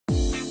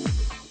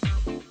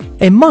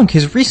A monk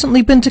has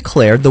recently been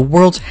declared the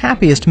world's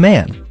happiest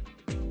man.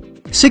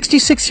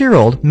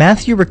 66-year-old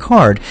Matthew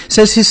Ricard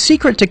says his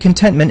secret to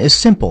contentment is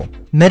simple: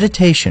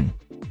 meditation.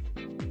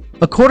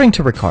 According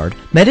to Ricard,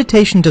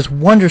 meditation does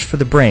wonders for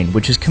the brain,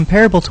 which is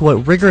comparable to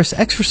what rigorous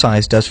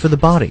exercise does for the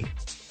body.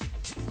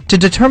 To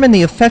determine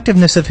the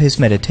effectiveness of his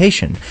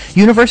meditation,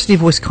 University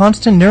of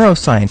Wisconsin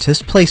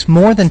neuroscientists placed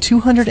more than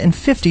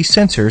 250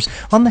 sensors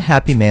on the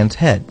happy man's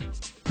head.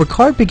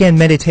 Ricard began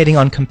meditating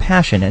on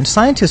compassion, and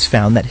scientists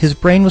found that his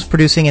brain was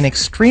producing an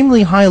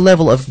extremely high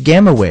level of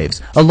gamma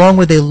waves, along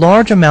with a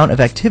large amount of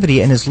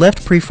activity in his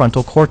left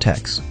prefrontal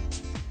cortex.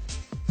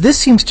 This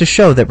seems to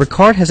show that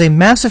Ricard has a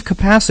massive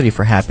capacity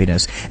for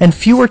happiness and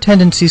fewer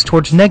tendencies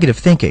towards negative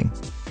thinking.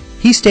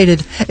 He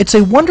stated, "It's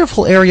a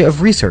wonderful area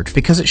of research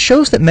because it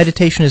shows that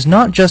meditation is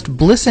not just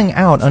blissing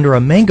out under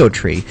a mango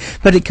tree,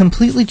 but it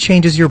completely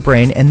changes your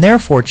brain and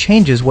therefore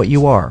changes what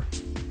you are."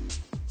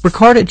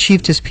 Ricard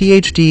achieved his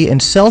PhD in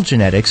cell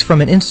genetics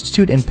from an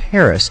institute in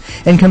Paris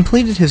and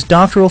completed his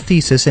doctoral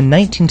thesis in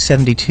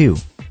 1972.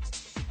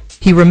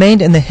 He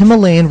remained in the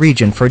Himalayan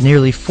region for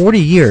nearly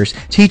 40 years,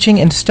 teaching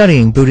and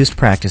studying Buddhist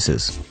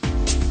practices.